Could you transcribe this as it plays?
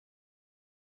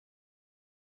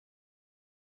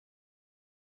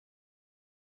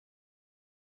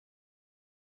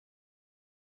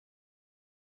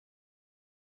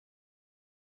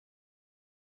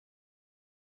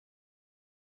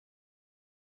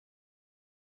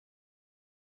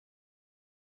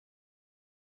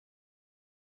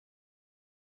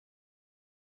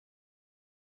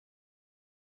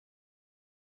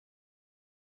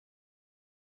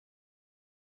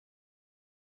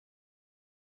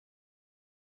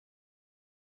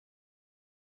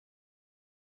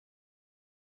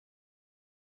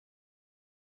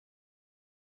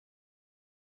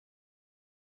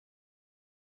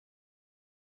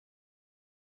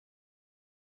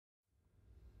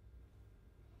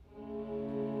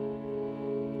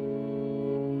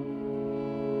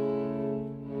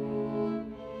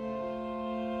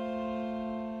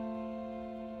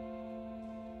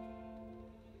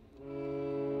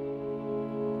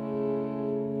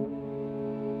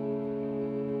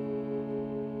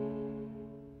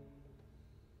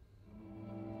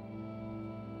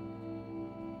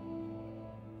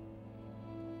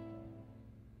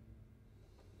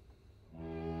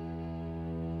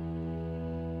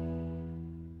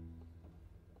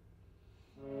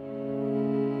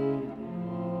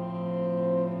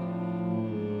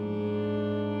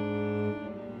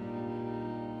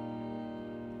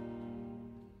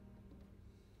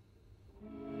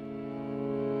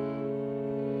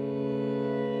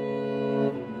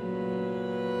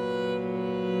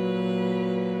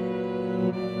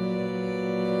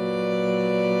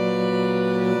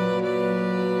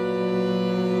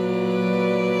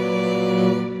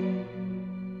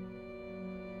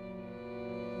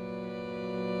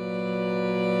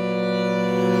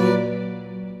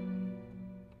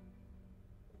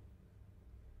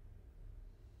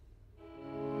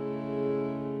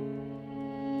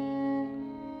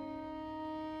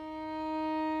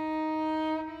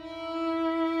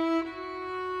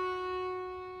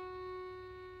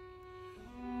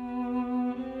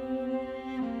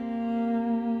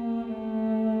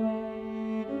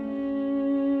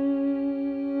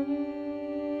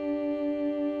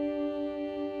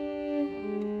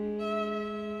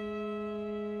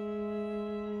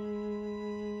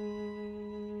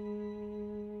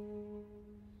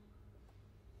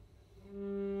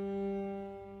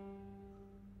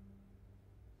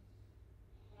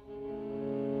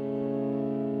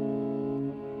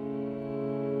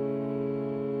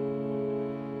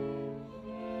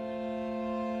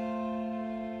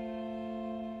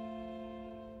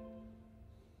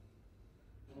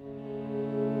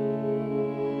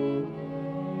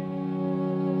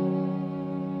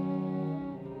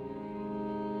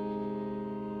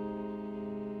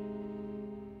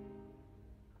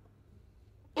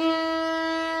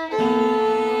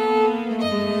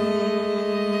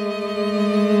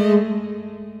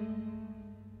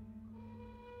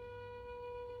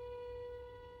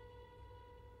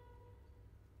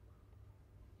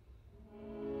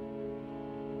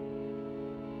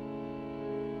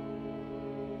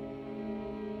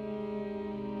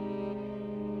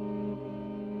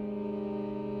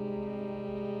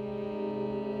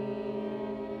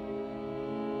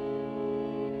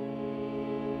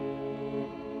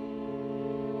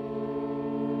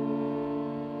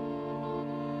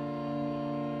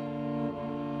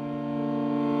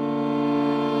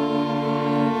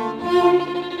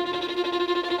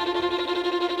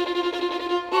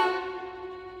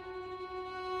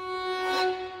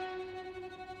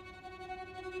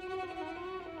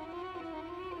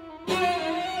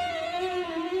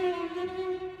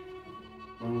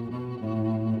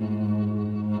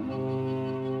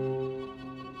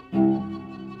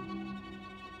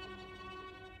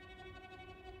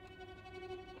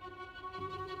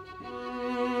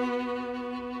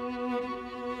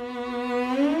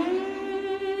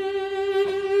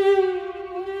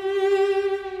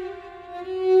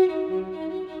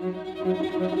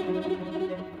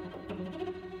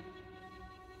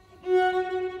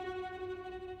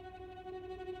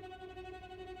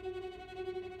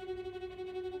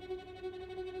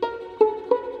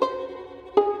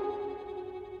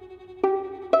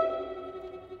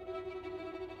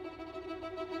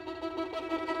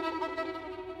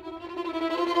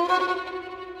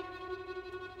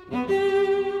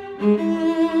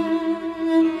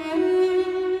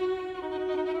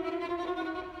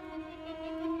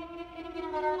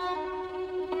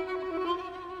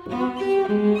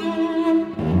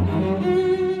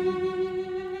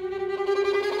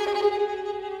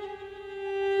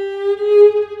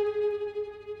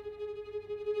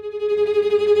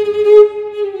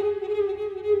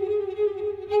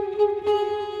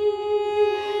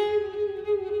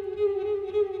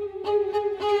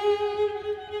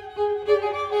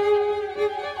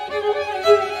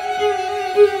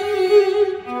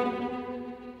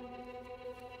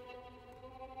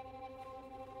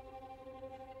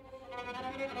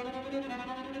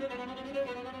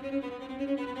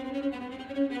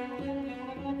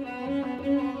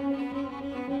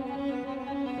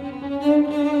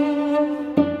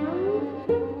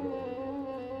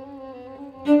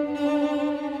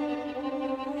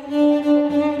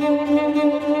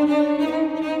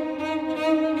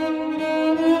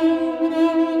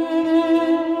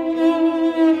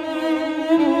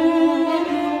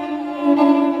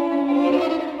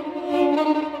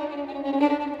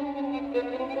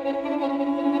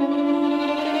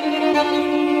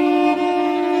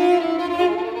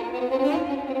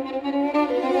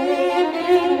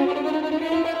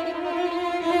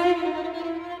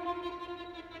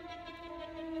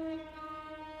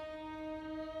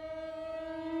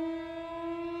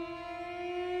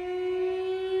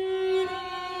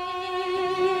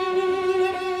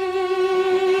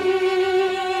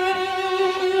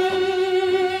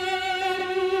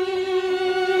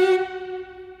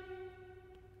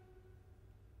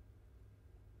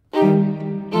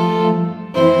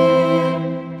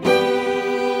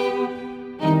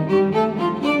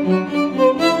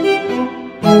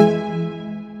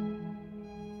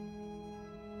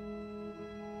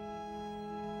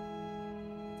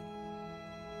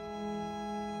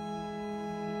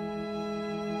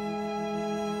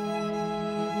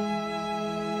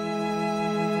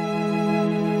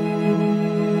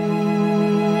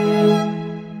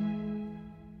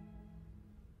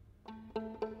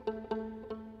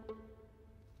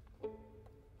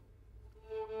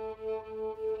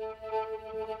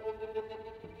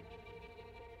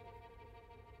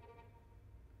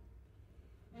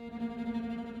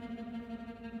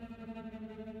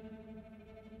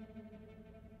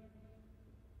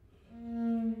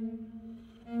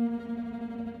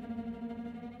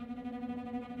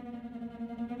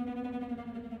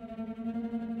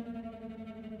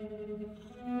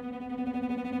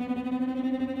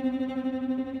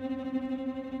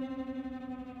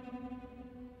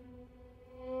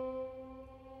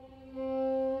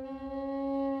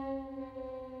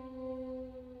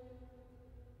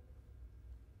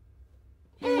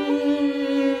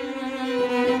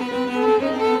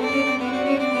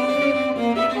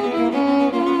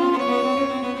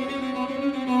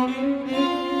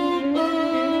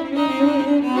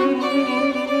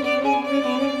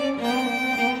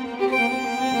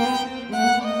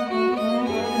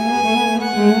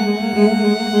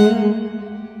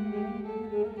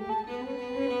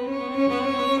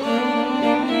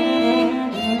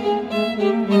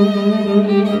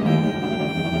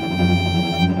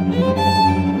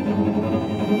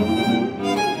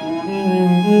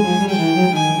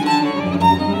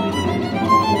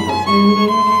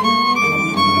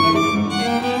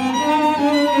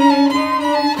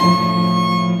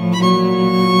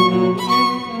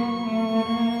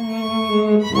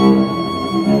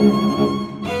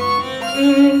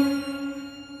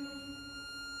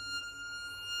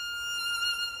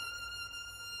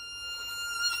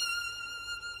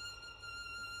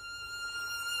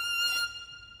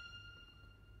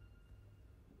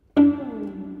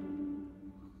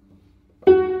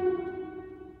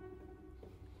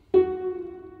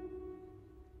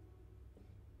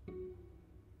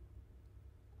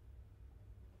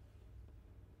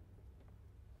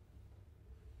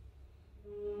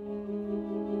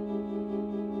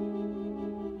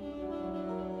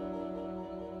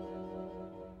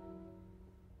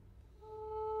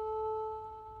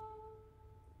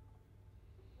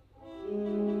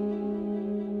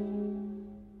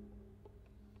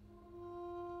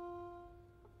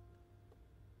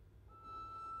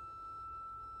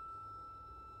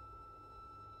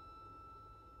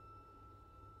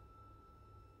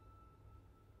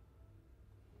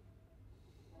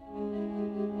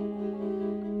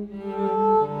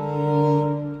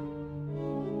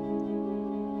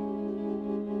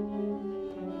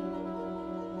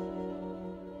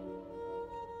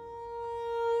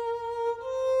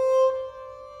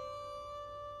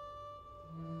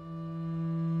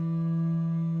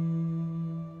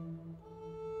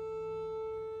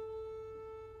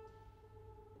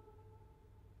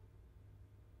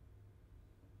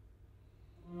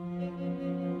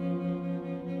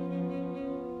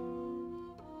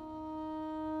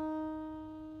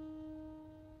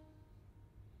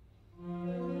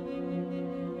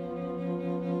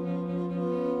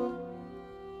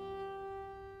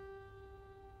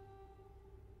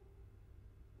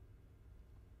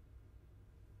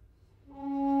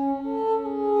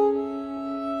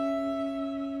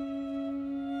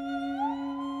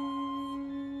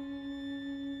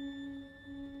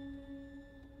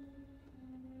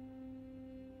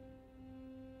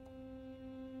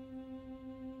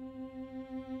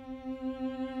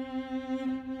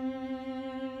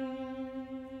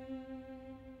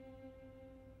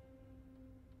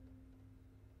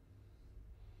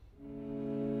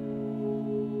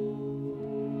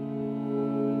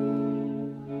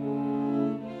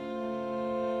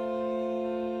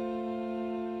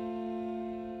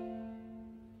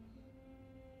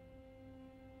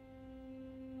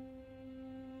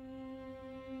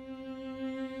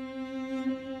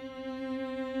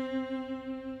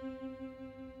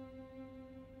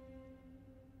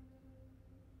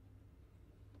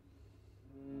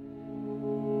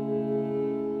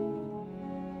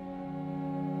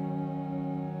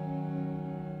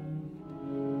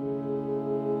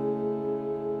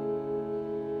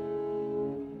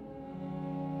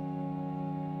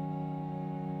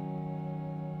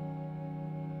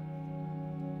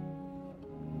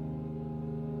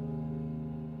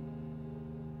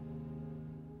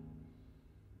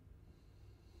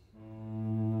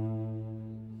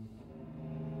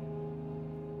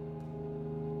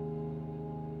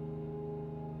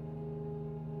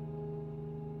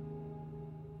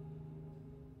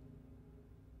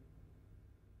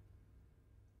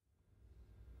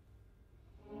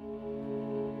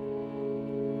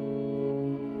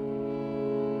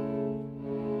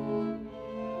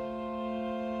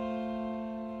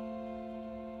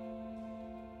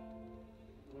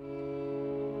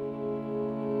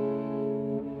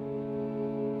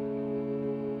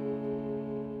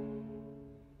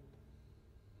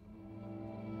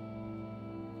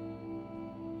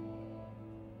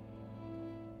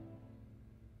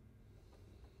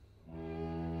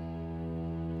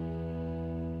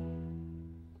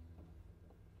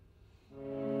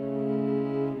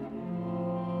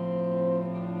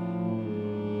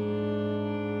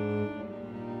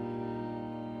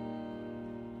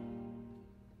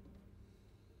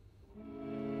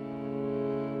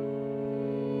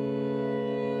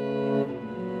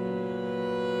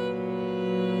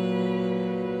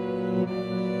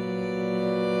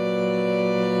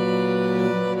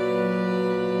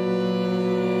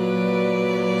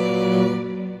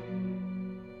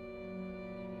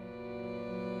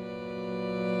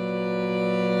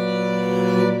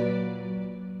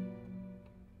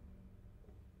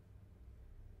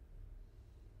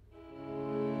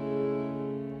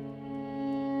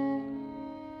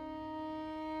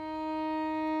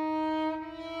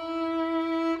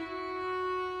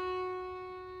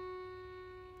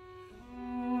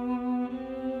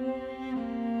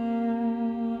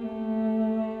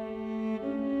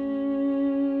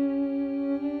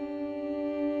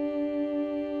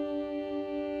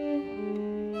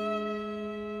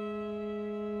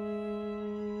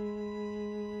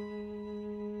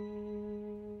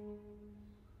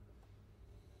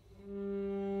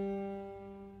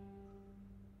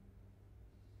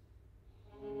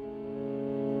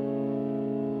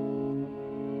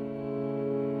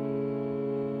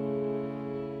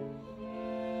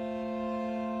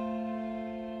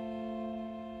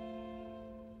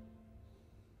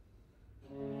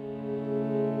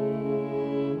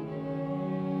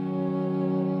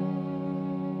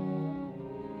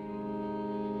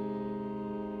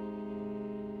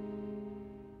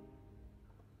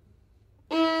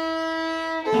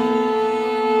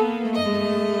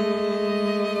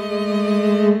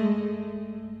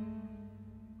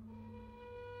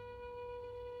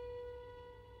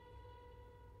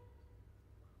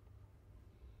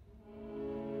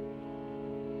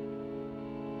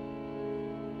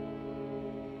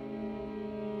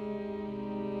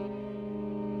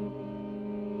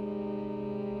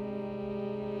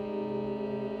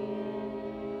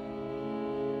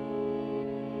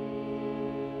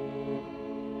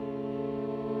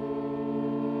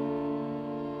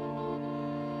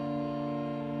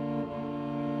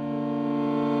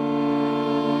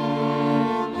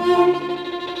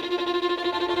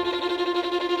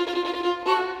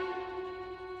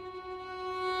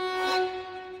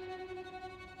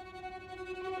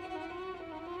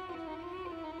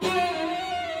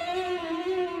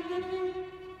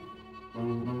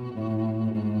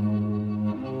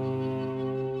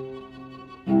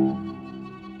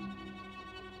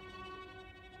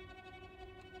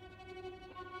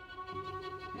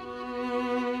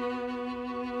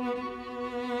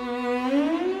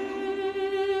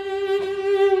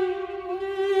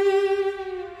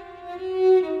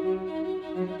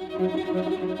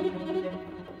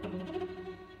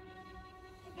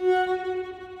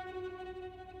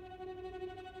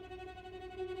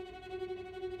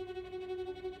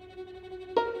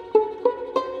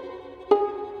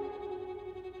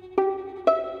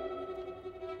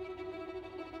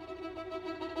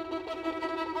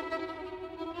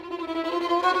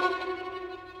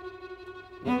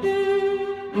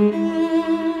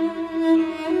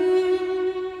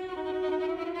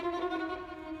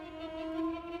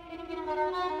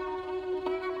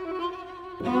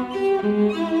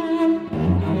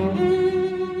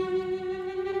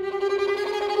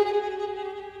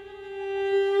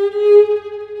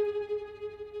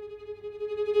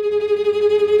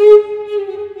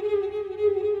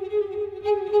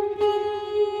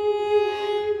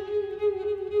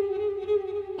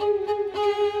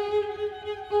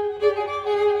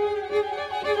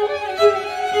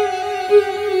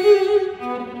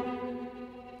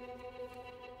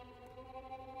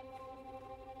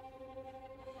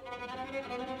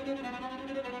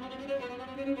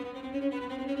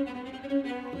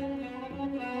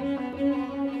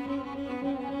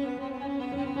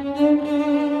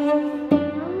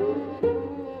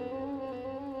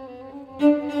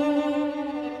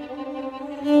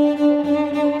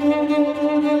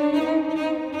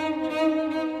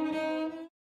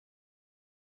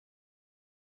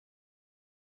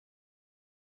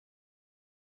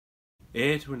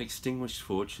Heir to an extinguished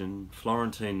fortune,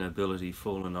 Florentine nobility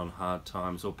fallen on hard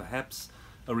times, or perhaps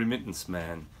a remittance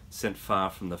man sent far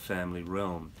from the family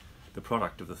realm, the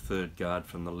product of the third guard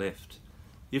from the left.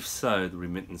 If so, the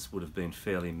remittance would have been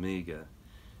fairly meagre.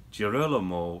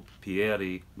 Girolamo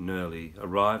Pieri Nerli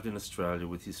arrived in Australia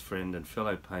with his friend and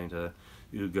fellow painter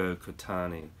Ugo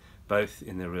Cottani, both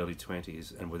in their early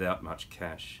 20s and without much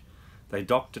cash. They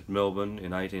docked at Melbourne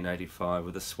in 1885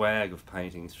 with a swag of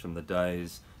paintings from the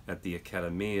days at the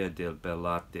Accademia del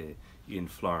Bell'Arte in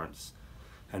Florence,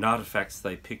 and artefacts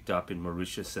they picked up in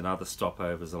Mauritius and other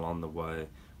stopovers along the way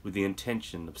with the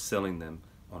intention of selling them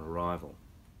on arrival.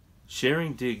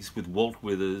 Sharing digs with Walt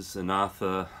Withers and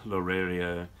Arthur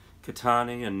Lorerio,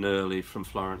 Cottani and Nerli from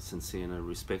Florence and Siena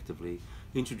respectively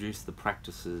introduced the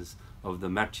practices of the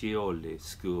Mattioli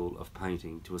school of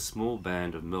painting to a small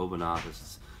band of Melbourne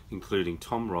artists including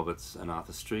Tom Roberts and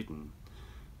Arthur Streeton.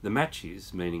 The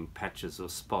Matchies, meaning patches or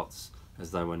spots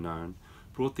as they were known,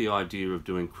 brought the idea of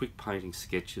doing quick painting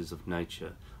sketches of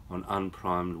nature on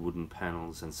unprimed wooden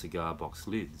panels and cigar box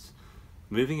lids.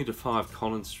 Moving into 5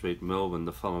 Collins Street, Melbourne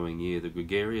the following year, the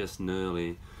gregarious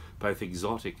Nerli, both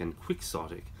exotic and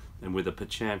quixotic, and with a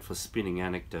penchant for spinning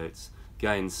anecdotes,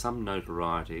 gained some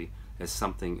notoriety as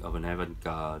something of an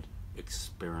avant-garde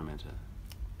experimenter.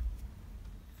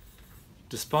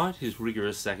 Despite his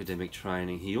rigorous academic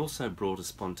training, he also brought a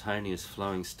spontaneous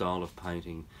flowing style of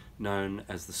painting known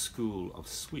as the School of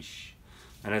Swish,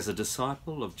 and as a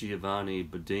disciple of Giovanni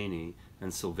Bodini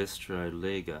and Silvestro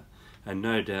Lega, and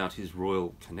no doubt his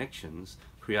royal connections,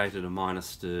 created a minor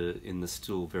stir in the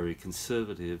still very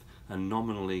conservative and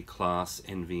nominally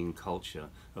class-envying culture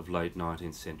of late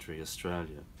 19th century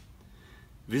Australia.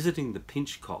 Visiting the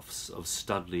Pinchcoffs of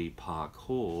Studley Park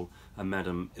Hall, a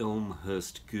Madame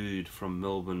Elmhurst Good from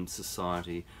Melbourne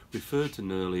society referred to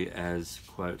Nerli as,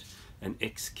 quote, an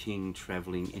ex-king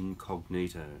travelling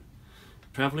incognito.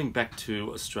 Travelling back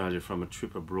to Australia from a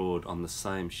trip abroad on the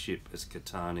same ship as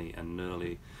Cottani and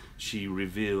Nerli, she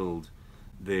revealed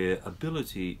their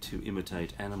ability to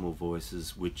imitate animal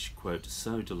voices which, quote,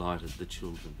 so delighted the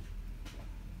children.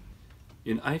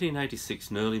 In 1886,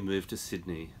 Nerli moved to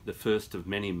Sydney, the first of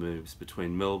many moves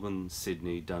between Melbourne,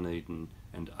 Sydney, Dunedin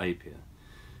and Apia.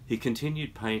 He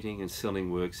continued painting and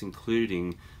selling works,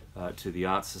 including to the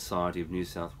Art Society of New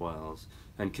South Wales,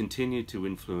 and continued to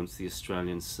influence the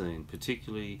Australian scene,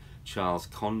 particularly Charles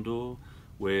Conder,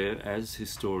 where, as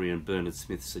historian Bernard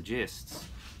Smith suggests,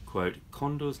 quote,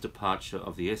 Conder's departure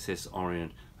of the SS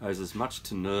Orient owes as much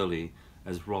to Nerli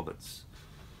as Roberts.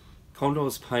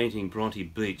 Conder's painting Bronte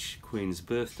Beach, Queen's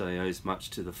Birthday, owes much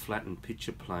to the flattened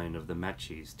picture plane of the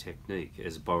Matchies technique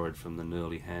as borrowed from the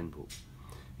Nerli handbook.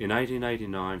 In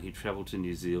 1889 he travelled to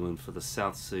New Zealand for the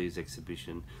South Seas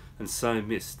exhibition and so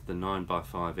missed the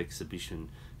 9x5 exhibition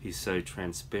he so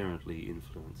transparently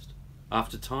influenced.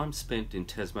 After time spent in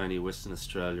Tasmania, Western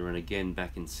Australia and again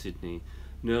back in Sydney,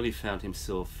 Nerli found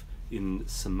himself in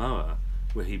Samoa,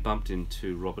 where he bumped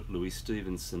into Robert Louis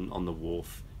Stevenson on the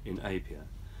wharf in Apia.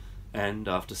 And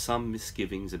after some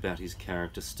misgivings about his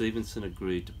character, Stevenson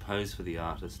agreed to pose for the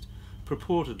artist,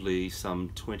 purportedly some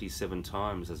 27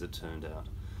 times as it turned out.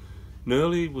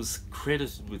 Nerli was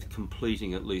credited with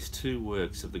completing at least 2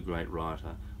 works of the great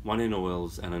writer, one in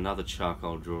oils and another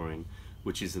charcoal drawing,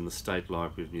 which is in the State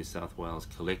Library of New South Wales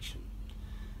collection.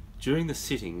 During the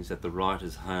sittings at the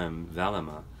writer's home,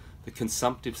 Valama, the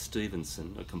consumptive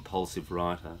Stevenson, a compulsive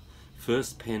writer,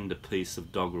 first penned a piece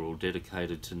of doggerel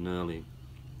dedicated to Nerli,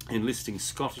 enlisting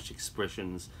Scottish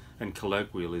expressions and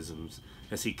colloquialisms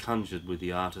as he conjured with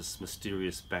the artist's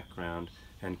mysterious background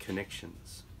and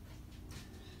connections.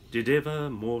 Did ever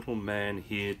mortal man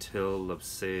hear tell of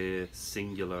sae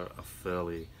singular a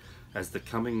folly as the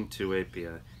coming to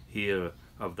Apia here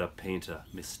of the painter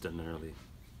Mr. Nerli?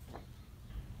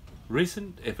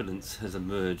 Recent evidence has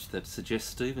emerged that suggests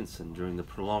Stevenson, during the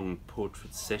prolonged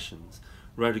portrait sessions,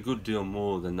 wrote a good deal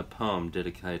more than the poem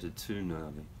dedicated to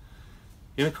Nerli.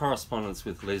 In a correspondence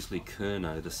with Leslie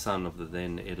Curnow, the son of the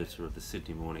then editor of the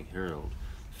Sydney Morning Herald,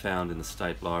 found in the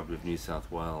State Library of New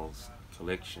South Wales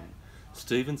collection,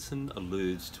 Stevenson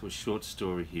alludes to a short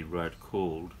story he wrote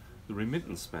called The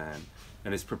Remittance Man,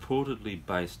 and is purportedly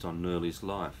based on Nerli's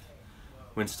life.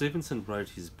 When Stevenson wrote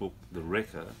his book The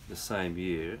Wrecker the same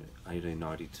year,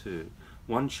 1892,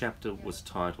 one chapter was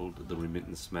titled The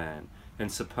Remittance Man, and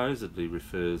supposedly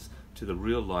refers to the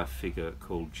real-life figure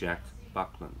called Jack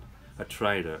Buckland, a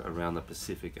trader around the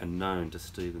Pacific and known to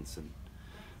Stevenson.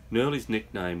 Nerli's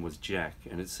nickname was Jack,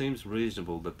 and it seems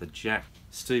reasonable that the Jack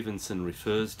Stevenson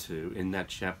refers to in that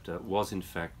chapter was in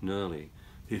fact Nerli,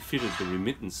 who fitted the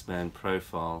remittance man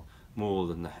profile more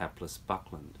than the hapless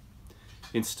Buckland.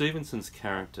 In Stevenson's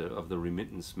character of the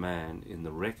remittance man in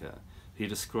The Wrecker, he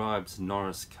describes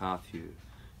Norris Carthew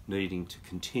needing to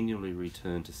continually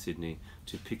return to Sydney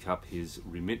to pick up his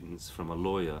remittance from a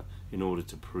lawyer in order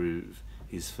to prove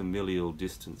his familial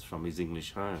distance from his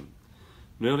English home.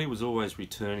 Nerli was always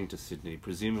returning to Sydney,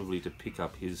 presumably to pick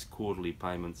up his quarterly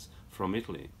payments from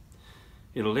Italy.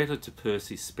 In a letter to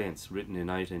Percy Spence, written in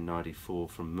 1894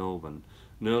 from Melbourne,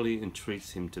 Nerli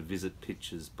entreats him to visit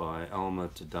pictures by Alma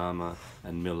Tadama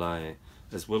and Millet,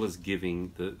 as well as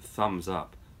giving the thumbs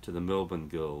up to the Melbourne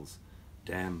girls.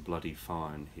 "Damn bloody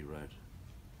fine," he wrote.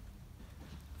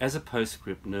 As a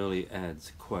postscript, Nerli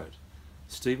adds, quote,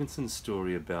 "Stevenson's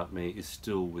story about me is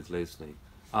still with Leslie.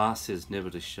 R says never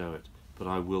to show it, but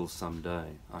I will some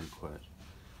day," unquote.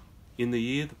 In the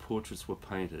year the portraits were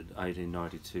painted,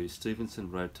 1892, Stevenson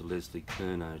wrote to Leslie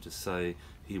Curnow to say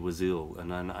he was ill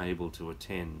and unable to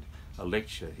attend a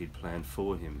lecture he'd planned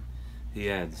for him.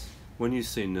 He adds, "When you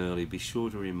see Nerli, be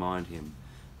sure to remind him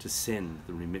to send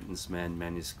the Remittance Man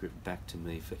manuscript back to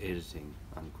me for editing,"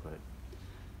 unquote.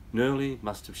 Nerli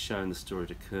must have shown the story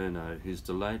to Curnow, whose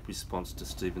delayed response to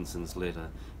Stevenson's letter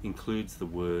includes the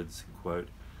words, quote,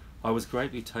 "I was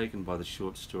greatly taken by the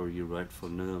short story you wrote for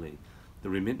Nerli. The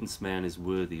Remittance Man is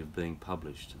worthy of being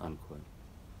published," unquote.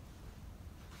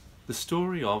 The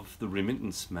story of the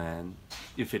Remittance Man,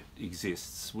 if it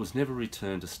exists, was never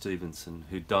returned to Stevenson,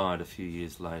 who died a few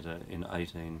years later in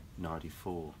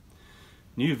 1894.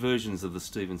 New versions of the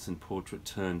Stevenson portrait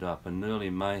turned up, and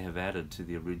Nerli may have added to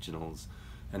the originals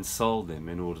and sold them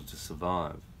in order to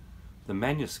survive. The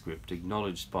manuscript,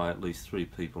 acknowledged by at least 3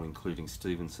 people including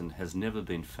Stevenson, has never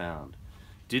been found.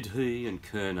 Did he and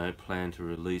Curnow plan to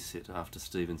release it after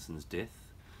Stevenson's death,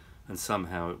 and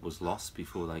somehow it was lost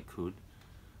before they could?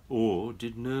 Or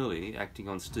did Nerli, acting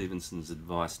on Stevenson's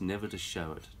advice never to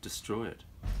show it, destroy it?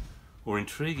 Or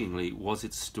intriguingly, was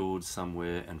it stored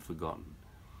somewhere and forgotten?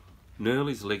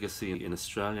 Nerli's legacy in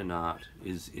Australian art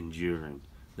is enduring.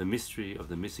 The mystery of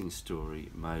the missing story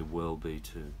may well be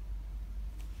too.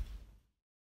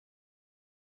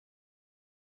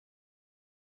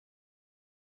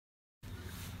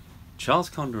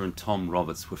 Charles Conder and Tom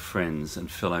Roberts were friends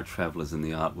and fellow travellers in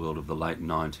the art world of the late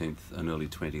 19th and early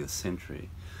 20th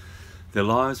century. Their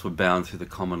lives were bound through the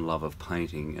common love of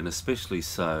painting, and especially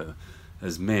so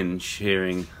as men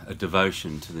sharing a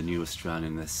devotion to the new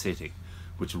Australian aesthetic,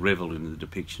 which revelled in the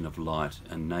depiction of light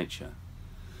and nature.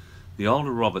 The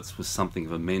older Roberts was something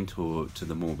of a mentor to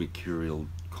the more mercurial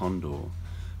Conder.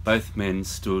 Both men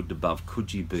stood above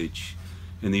Coogee Beach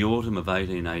in the autumn of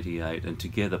 1888 and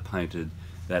together painted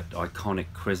that iconic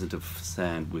crescent of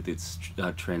sand with its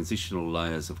transitional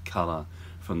layers of colour,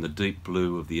 from the deep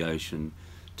blue of the ocean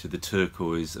to the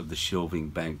turquoise of the shelving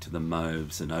bank to the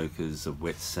mauves and ochres of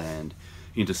wet sand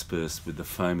interspersed with the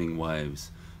foaming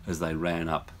waves as they ran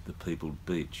up the peopled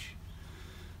beach.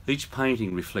 Each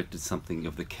painting reflected something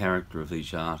of the character of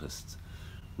each artist.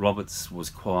 Roberts was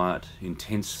quiet,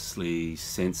 intensely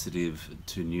sensitive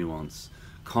to nuance.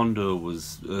 Conder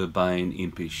was urbane,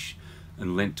 impish,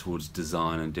 and leant towards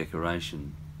design and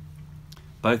decoration.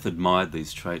 Both admired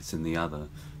these traits in the other,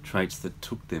 traits that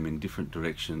took them in different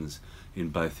directions in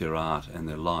both their art and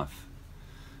their life.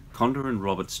 Conder and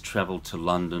Roberts travelled to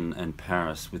London and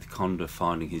Paris, with Conder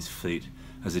finding his feet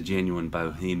as a genuine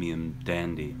bohemian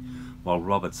dandy, while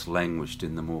Roberts languished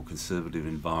in the more conservative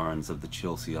environs of the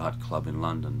Chelsea Art Club in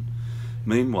London.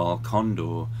 Meanwhile,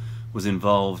 Conder was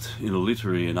involved in a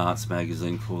literary and arts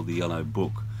magazine called The Yellow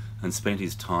Book, and spent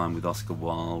his time with Oscar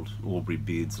Wilde, Aubrey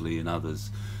Beardsley and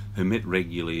others, who met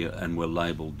regularly and were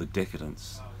labelled the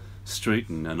Decadents.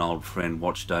 Streeton, an old friend,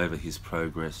 watched over his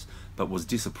progress, but was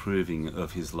disapproving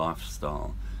of his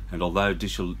lifestyle, and although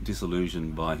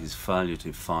disillusioned by his failure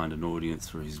to find an audience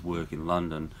for his work in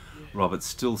London, Robert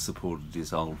still supported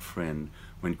his old friend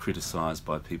when criticised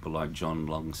by people like John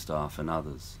Longstaff and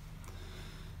others.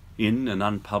 In an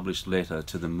unpublished letter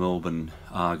to the Melbourne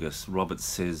Argus, Robert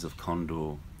says of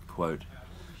Conder, quote,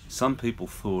 "Some people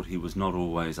thought he was not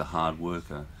always a hard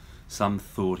worker. Some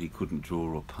thought he couldn't draw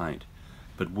or paint.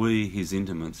 But we, his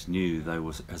intimates, knew they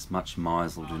were as much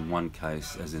misled in one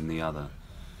case as in the other.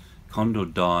 Conder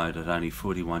died at only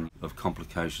 41 of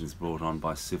complications brought on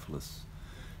by syphilis.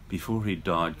 Before he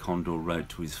died, Conder wrote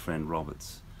to his friend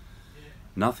Roberts,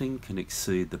 'Nothing can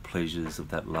exceed the pleasures of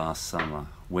that last summer,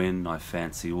 when, I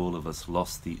fancy, all of us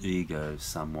lost the ego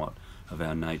somewhat of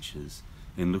our natures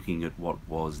in looking at what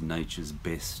was nature's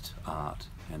best art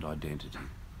and identity.'"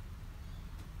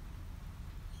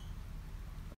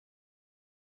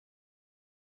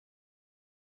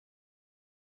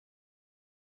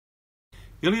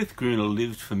 Elioth Gruner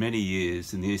lived for many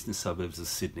years in the eastern suburbs of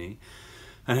Sydney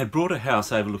and had bought a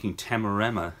house overlooking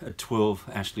Tamarama at 12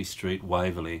 Ashley Street,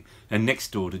 Waverley, and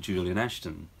next door to Julian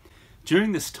Ashton.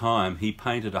 During this time, he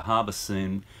painted a harbour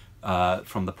scene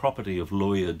from the property of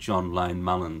lawyer John Lane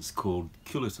Mullins called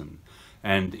Killoutan,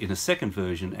 and in a second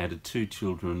version added 2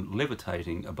 children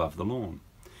levitating above the lawn.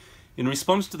 In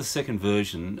response to the second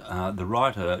version, the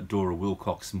writer Dora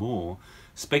Wilcox Moore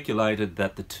speculated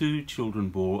that the 2 children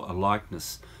bore a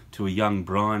likeness to a young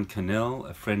Brian Cannell,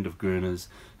 a friend of Gruner's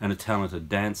and a talented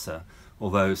dancer,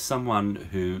 although someone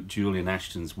who Julian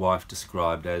Ashton's wife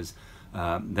described as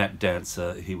that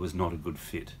dancer, he was not a good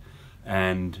fit,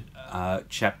 and a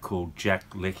chap called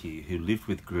Jack Leckie, who lived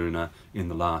with Gruner in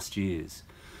the last years.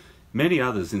 Many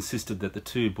others insisted that the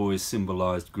 2 boys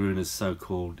symbolised Gruner's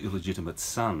so-called illegitimate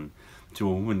son to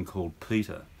a woman called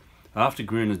Peter. After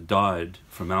Gruner died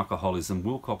from alcoholism,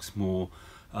 Wilcox Moore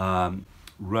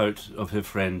wrote of her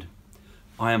friend,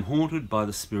 "I am haunted by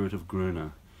the spirit of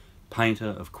Gruner, painter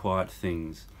of quiet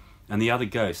things, and the other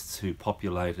ghosts who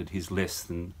populated his less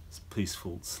than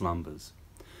peaceful slumbers."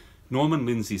 Norman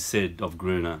Lindsay said of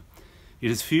Gruner,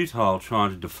 "It is futile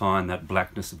trying to define that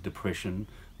blackness of depression,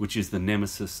 which is the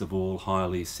nemesis of all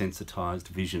highly sensitised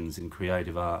visions in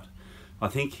creative art. I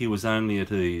think he was only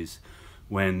at ease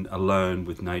when alone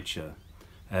with nature,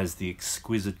 as the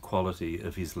exquisite quality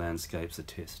of his landscapes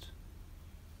attest."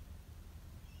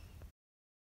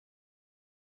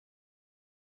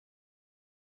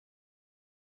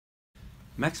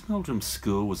 Max Meldrum's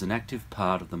school was an active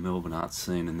part of the Melbourne art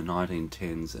scene in the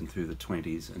 1910s and through the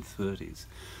 20s and 30s.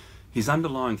 His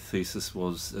underlying thesis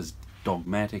was as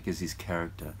dogmatic as his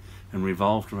character and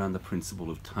revolved around the principle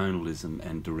of tonalism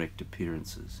and direct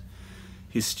appearances.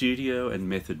 His studio and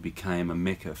method became a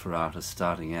mecca for artists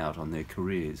starting out on their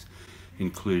careers,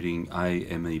 including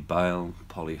A.M.E. Bale,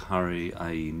 Polly Hurry,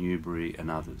 A.E. Newberry and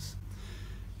others.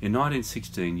 In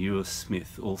 1916, Ewer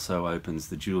Smith also opens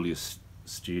the Julius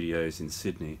Studios in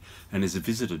Sydney and is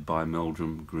visited by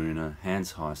Meldrum, Gruner,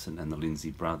 Hans Hyson and the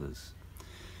Lindsay brothers.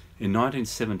 In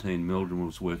 1917, Meldrum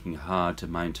was working hard to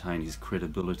maintain his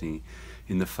credibility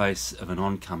in the face of an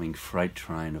oncoming freight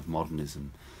train of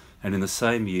modernism, and in the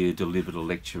same year delivered a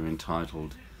lecture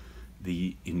entitled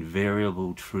 "The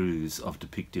Invariable Truths of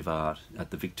Depictive Art" at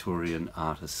the Victorian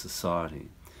Artists' Society.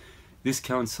 This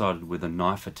coincided with a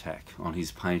knife attack on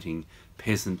his painting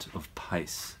Peasant of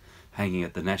Pace, hanging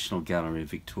at the National Gallery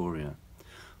of Victoria.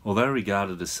 Although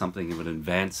regarded as something of an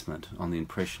advancement on the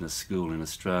Impressionist school in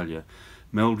Australia,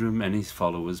 Meldrum and his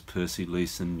followers, Percy,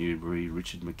 Leason, Newberry,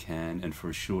 Richard McCann and for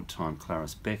a short time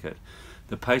Clarice Beckett,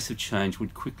 the pace of change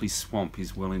would quickly swamp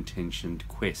his well-intentioned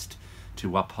quest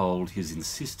to uphold his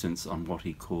insistence on what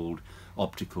he called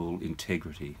optical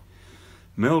integrity.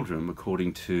 Meldrum,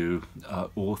 according to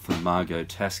author Margot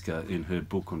Tasker in her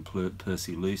book on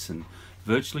Percy Leason,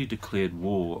 virtually declared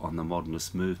war on the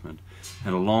modernist movement,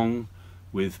 and along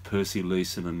with Percy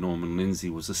Leason and Norman Lindsay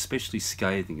was especially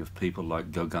scathing of people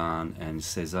like Gauguin and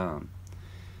Cézanne.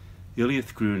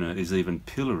 Elioth Gruner is even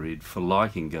pilloried for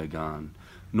liking Gauguin.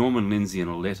 Norman Lindsay in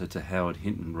a letter to Howard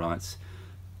Hinton writes,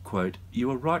 quote,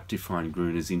 "You are right to find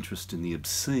Gruner's interest in the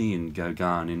obscene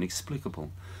Gauguin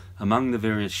inexplicable. Among the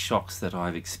various shocks that I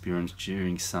have experienced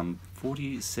during some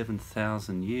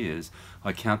 47,000 years,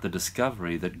 I count the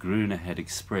discovery that Gruner had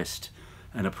expressed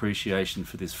an appreciation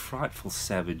for this frightful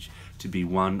savage to be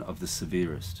one of the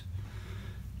severest."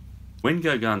 When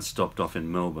Gauguin stopped off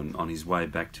in Melbourne on his way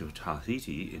back to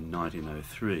Tahiti in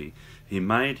 1903, he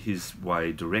made his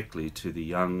way directly to the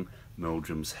young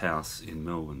Meldrum's house in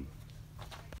Melbourne,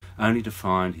 only to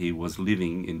find he was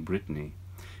living in Brittany.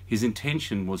 His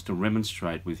intention was to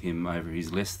remonstrate with him over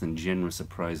his less than generous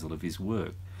appraisal of his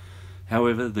work.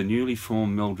 However, the newly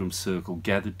formed Meldrum Circle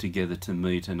gathered together to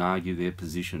meet and argue their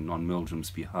position on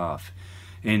Meldrum's behalf,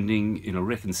 ending in a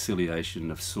reconciliation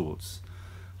of sorts.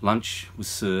 Lunch was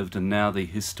served, and now the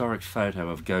historic photo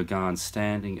of Gauguin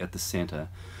standing at the centre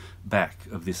back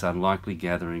of this unlikely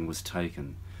gathering was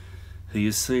taken. He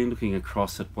is seen looking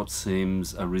across at what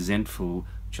seems a resentful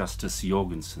Justice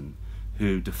Jorgensen,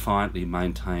 who defiantly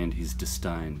maintained his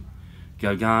disdain.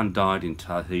 Gauguin died in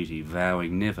Tahiti,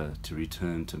 vowing never to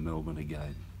return to Melbourne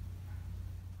again.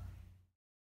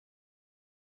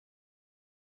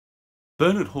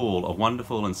 Bernard Hall, a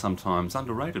wonderful and sometimes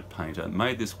underrated painter,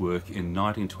 made this work in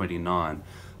 1929.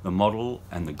 The model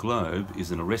and the globe is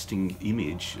an arresting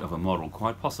image of a model,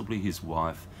 quite possibly his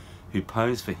wife, who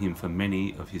posed for him for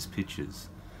many of his pictures.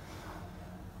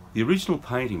 The original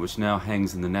painting, which now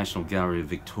hangs in the National Gallery of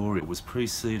Victoria, was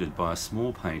preceded by a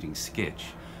small painting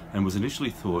sketch and was initially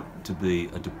thought to be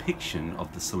a depiction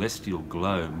of the celestial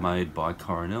globe made by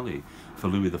Coronelli for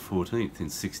Louis XIV in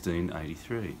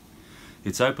 1683.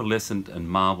 Its opalescent and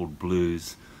marbled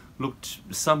blues looked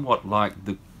somewhat like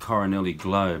the Coronelli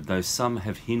globe, though some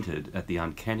have hinted at the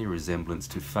uncanny resemblance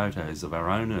to photos of our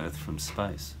own Earth from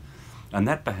space, and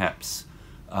that perhaps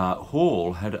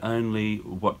Hall had only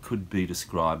what could be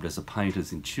described as a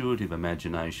painter's intuitive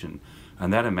imagination,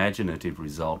 and that imaginative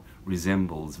result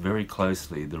resembles very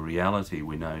closely the reality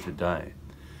we know today.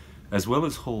 As well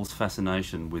as Hall's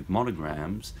fascination with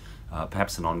monograms,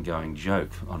 perhaps an ongoing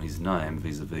joke on his name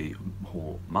vis-a-vis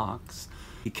Hall Marx,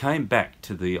 he came back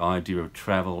to the idea of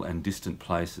travel and distant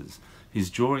places.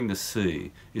 His Drawing the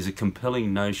Sea is a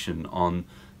compelling notion on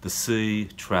the sea,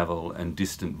 travel and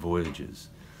distant voyages.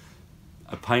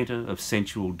 A painter of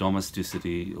sensual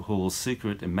domesticity, Hall's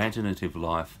secret imaginative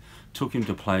life took him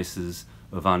to places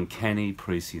of uncanny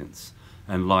prescience,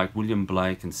 and like William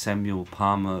Blake and Samuel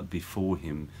Palmer before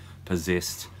him,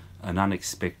 possessed an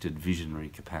unexpected visionary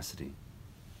capacity.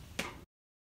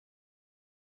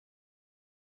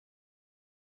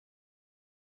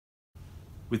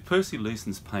 With Percy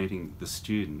Leason's painting The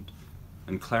Student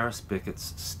and Clarice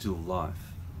Beckett's Still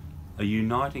Life, a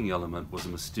uniting element was a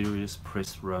mysterious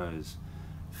pressed rose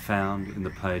found in the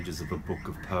pages of a book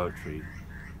of poetry,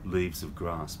 Leaves of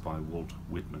Grass by Walt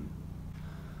Whitman.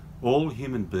 All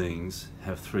human beings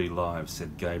have three lives,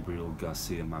 said Gabriel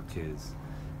Garcia Marquez: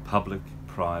 public,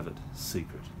 private,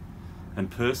 secret.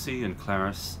 And Percy and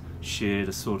Clarice shared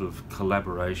a sort of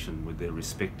collaboration with their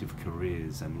respective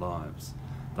careers and lives.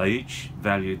 They each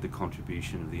valued the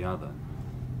contribution of the other.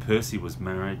 Percy was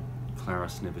married,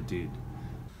 Clarice never did.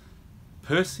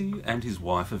 Percy and his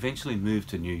wife eventually moved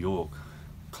to New York.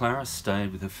 Clarice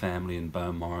stayed with her family in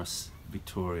Beaumaris,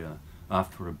 Victoria,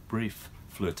 after a brief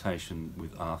flirtation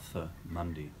with Arthur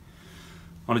Mundy.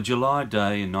 On a July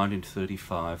day in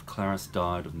 1935, Clarice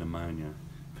died of pneumonia.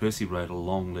 Percy wrote a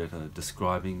long letter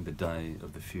describing the day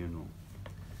of the funeral.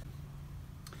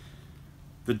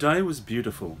 The day was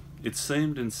beautiful. It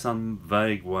seemed in some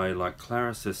vague way like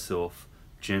Clarice herself,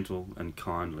 gentle and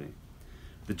kindly.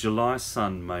 The July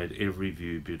sun made every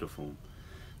view beautiful.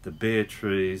 The bare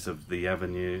trees of the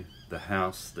avenue, the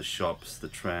house, the shops, the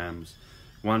trams.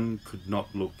 One could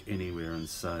not look anywhere and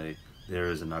say, there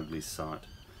is an ugly sight.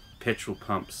 Petrol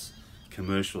pumps,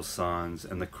 commercial signs,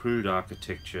 and the crude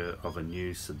architecture of a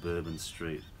new suburban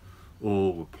street.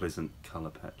 All were pleasant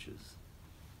colour patches.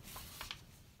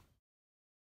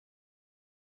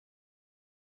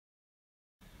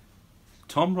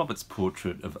 Tom Roberts'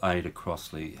 portrait of Ada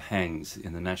Crossley hangs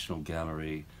in the National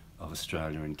Gallery of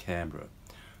Australia in Canberra.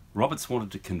 Roberts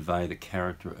wanted to convey the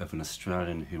character of an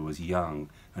Australian who was young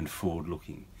and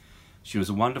forward-looking. She was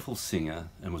a wonderful singer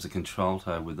and was a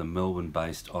contralto with the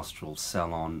Melbourne-based Austral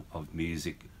Salon of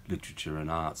Music, Literature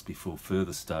and Arts before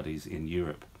further studies in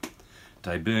Europe,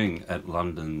 debuting at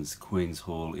London's Queen's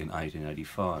Hall in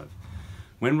 1885.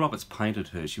 When Roberts painted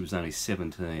her, she was only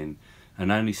 17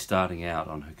 and only starting out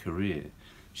on her career.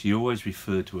 She always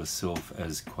referred to herself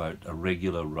as, quote, a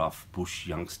regular rough bush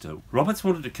youngster. Roberts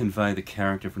wanted to convey the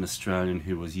character of an Australian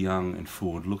who was young and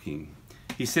forward-looking.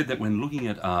 He said that when looking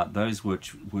at art, those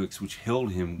works which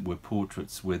held him were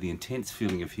portraits where the intense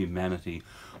feeling of humanity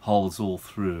holds all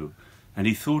through, and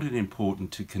he thought it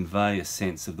important to convey a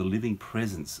sense of the living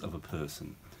presence of a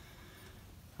person.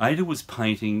 Ada was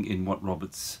painting in what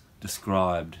Roberts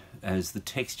described as the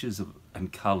textures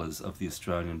and colours of the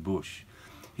Australian bush.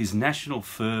 His national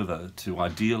fervour to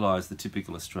idealise the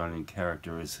typical Australian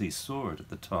character as he saw it at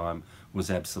the time was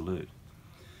absolute.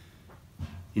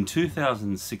 In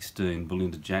 2016,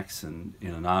 Belinda Jackson,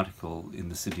 in an article in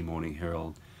the Sydney Morning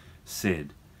Herald,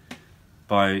 said,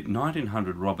 by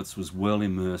 1900 Roberts was well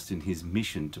immersed in his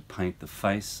mission to paint the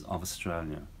face of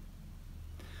Australia.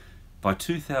 By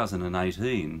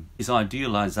 2018, his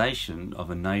idealisation of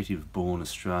a native-born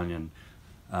Australian,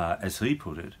 as he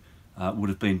put it, would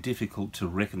have been difficult to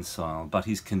reconcile, but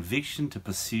his conviction to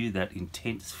pursue that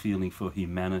intense feeling for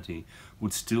humanity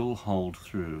would still hold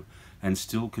through and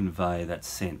still convey that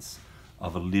sense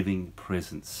of a living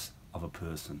presence of a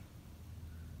person.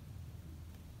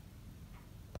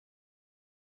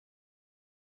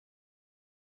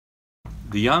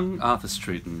 The young Arthur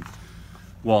Streeton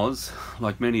was,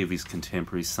 like many of his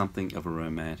contemporaries, something of a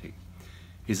romantic.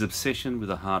 His obsession with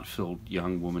a heartfelt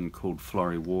young woman called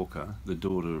Florrie Walker, the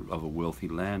daughter of a wealthy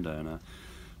landowner,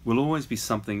 will always be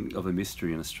something of a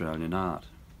mystery in Australian art.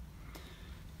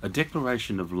 A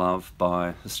declaration of love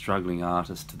by a struggling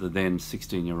artist to the then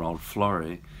 16-year-old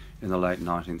Florrie in the late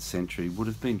 19th century would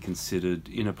have been considered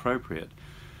inappropriate,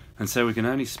 and so we can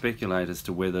only speculate as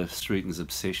to whether Streeton's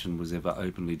obsession was ever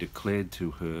openly declared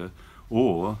to her,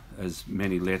 or, as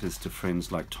many letters to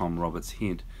friends like Tom Roberts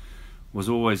hint, was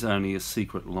always only a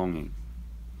secret longing.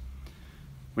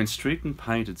 When Streeton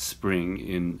painted Spring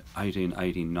in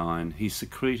 1889, he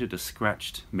secreted a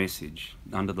scratched message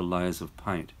under the layers of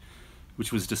paint,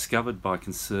 which was discovered by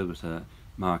conservator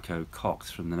Marco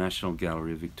Cox from the National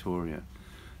Gallery of Victoria.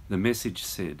 The message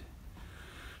said,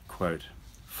 quote,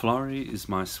 "Florrie is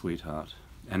my sweetheart,"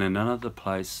 and in another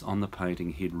place on the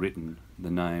painting he'd written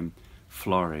the name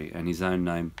Florrie and his own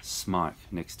name Smike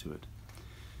next to it.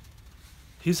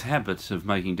 His habit of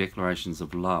making declarations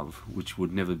of love which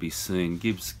would never be seen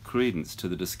gives credence to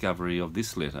the discovery of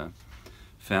this letter,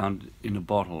 found in a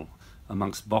bottle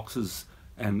amongst boxes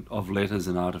and of letters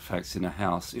and artefacts in a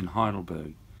house in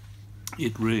Heidelberg.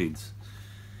 It reads,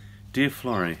 "Dear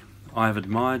Florrie, I have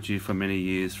admired you for many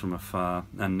years from afar,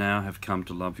 and now have come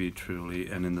to love you truly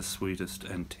and in the sweetest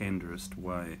and tenderest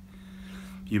way.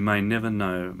 You may never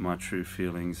know my true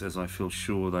feelings, as I feel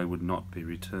sure they would not be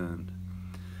returned.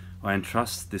 I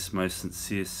entrust this most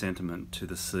sincere sentiment to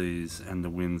the seas and the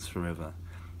winds forever.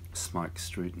 Smike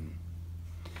Streeton."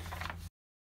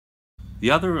 The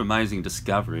other amazing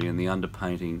discovery in the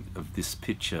underpainting of this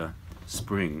picture,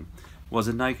 Spring, was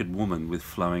a naked woman with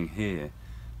flowing hair.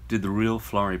 Did the real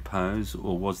Florrie pose,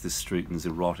 or was this Streeton's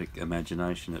erotic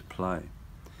imagination at play?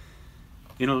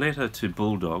 In a letter to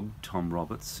Bulldog, Tom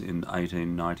Roberts, in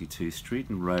 1892,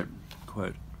 Streeton wrote,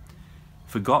 quote,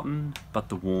 "Forgotten but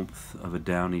the warmth of a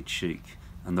downy cheek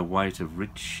and the weight of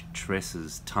rich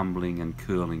tresses tumbling and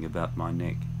curling about my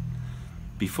neck."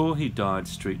 Before he died,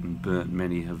 Streeton burnt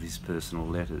many of his personal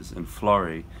letters, and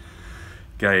Florrie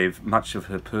gave much of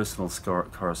her personal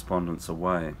correspondence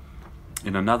away.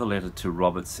 In another letter to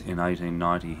Roberts in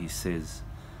 1890, he says,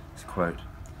 quote,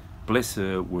 "Bless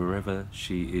her wherever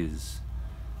she is."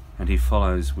 And he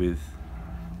follows with,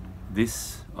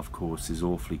 "This, of course, is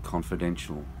awfully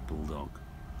confidential, Bulldog."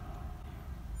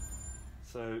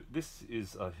 So this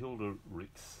is a Hilda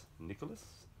Rix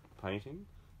Nicholas painting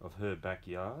of her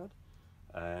backyard,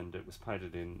 and it was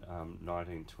painted in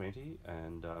 1920,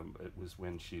 and it was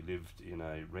when she lived in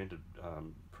a rented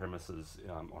premises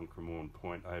on Cremorne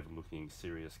Point overlooking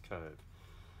Sirius Cove.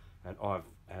 And I've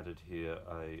added here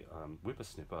a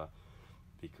whippersnipper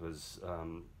because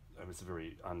it's a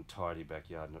very untidy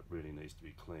backyard and it really needs to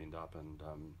be cleaned up, and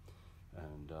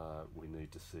we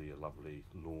need to see a lovely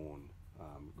lawn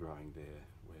growing there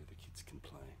where the kids can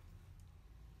play.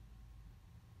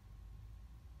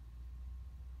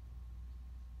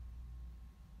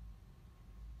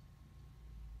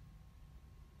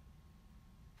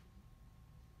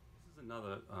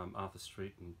 Another Arthur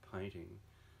Streeton painting,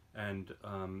 and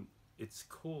it's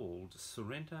called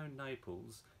Sorrento,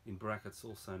 Naples, in brackets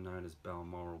also known as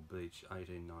Balmoral Beach,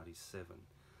 1897.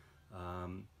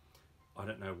 I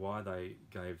don't know why they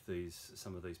gave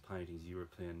some of these paintings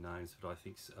European names, but I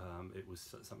think it was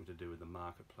something to do with the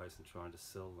marketplace and trying to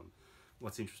sell them.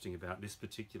 What's interesting about this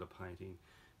particular painting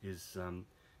is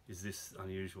this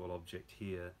unusual object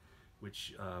here,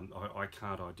 which I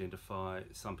can't identify.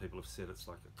 Some people have said it's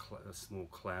like a small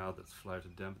cloud that's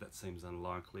floated down, but that seems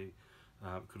unlikely.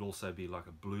 It could also be like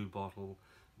a blue bottle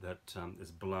that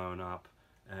is blown up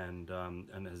and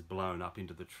has blown up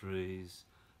into the trees.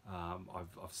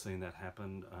 I've seen that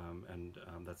happen, and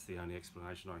that's the only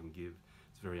explanation I can give.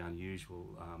 It's a very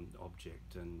unusual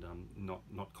object, and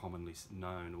not commonly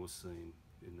known or seen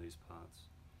in these parts.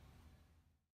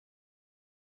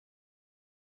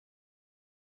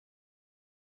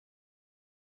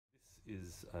 This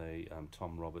is a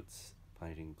Tom Roberts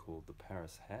painting called The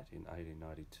Paris Hat in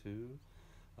 1892,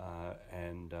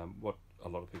 and what a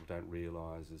lot of people don't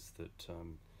realise is that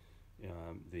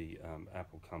the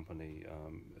Apple company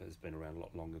has been around a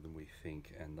lot longer than we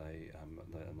think, and they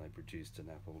produced an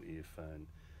Apple earphone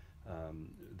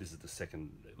This is the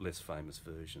second, less famous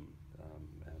version,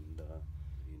 and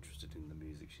interested in the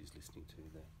music she's listening to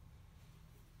there.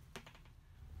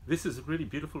 This is a really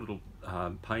beautiful little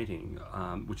painting,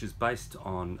 which is based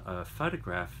on a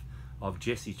photograph of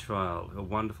Jessie Trail, a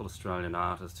wonderful Australian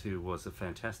artist who was a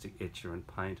fantastic etcher and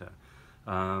painter.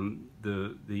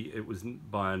 It was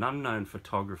by an unknown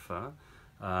photographer,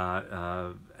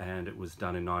 and it was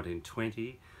done in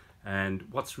 1920. And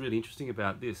what's really interesting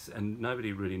about this, and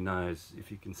nobody really knows,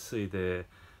 if you can see there,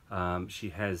 she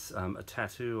has a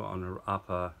tattoo on her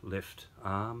upper left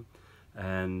arm,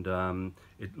 and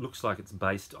it looks like it's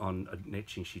based on an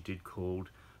etching she did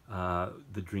called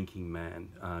The Drinking Man,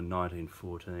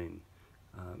 1914.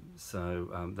 That's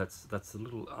a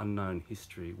little unknown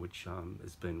history which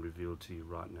has been revealed to you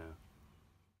right now.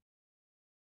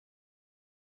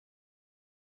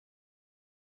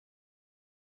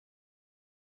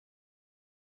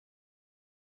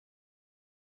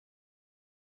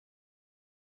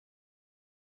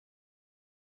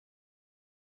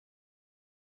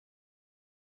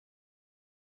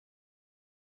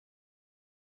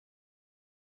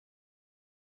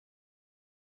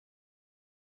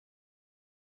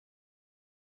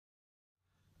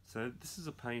 So this is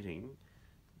a painting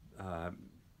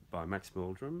by Max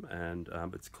Meldrum, and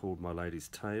it's called My Lady's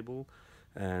Table,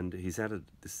 and he's added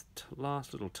this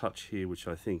last little touch here, which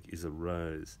I think is a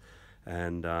rose,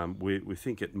 and we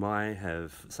think it may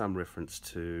have some reference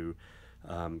to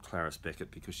Clarice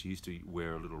Beckett, because she used to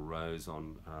wear a little rose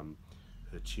on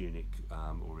her tunic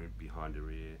or behind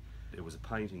her ear. There was a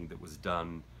painting that was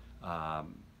done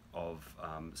of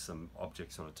some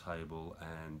objects on a table,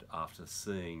 and after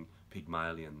seeing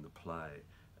Pygmalion, the play,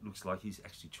 it looks like he's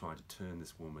actually trying to turn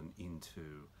this woman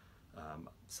into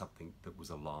something that was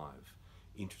alive.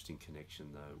 Interesting connection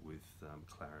though with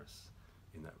Clarice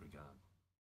in that regard.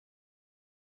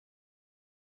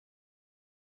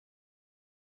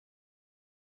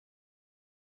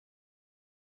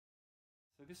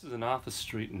 So this is an Arthur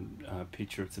Street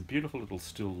picture. It's a beautiful little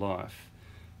still life,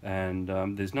 and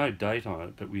there's no date on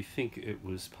it, but we think it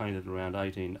was painted around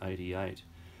 1888,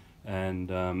 and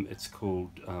it's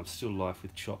called Still Life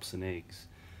with Chops and Eggs.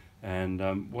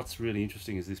 And what's really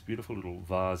interesting is this beautiful little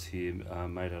vase here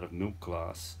made out of milk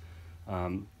glass.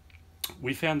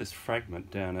 We found this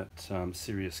fragment down at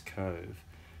Sirius Cove,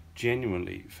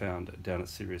 genuinely found down at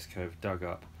Sirius Cove, dug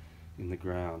up in the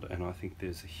ground, and I think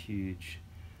there's a huge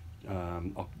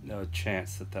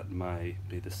chance that that may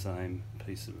be the same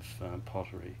piece of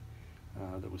pottery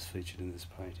that was featured in this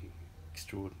painting.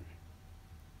 Extraordinary.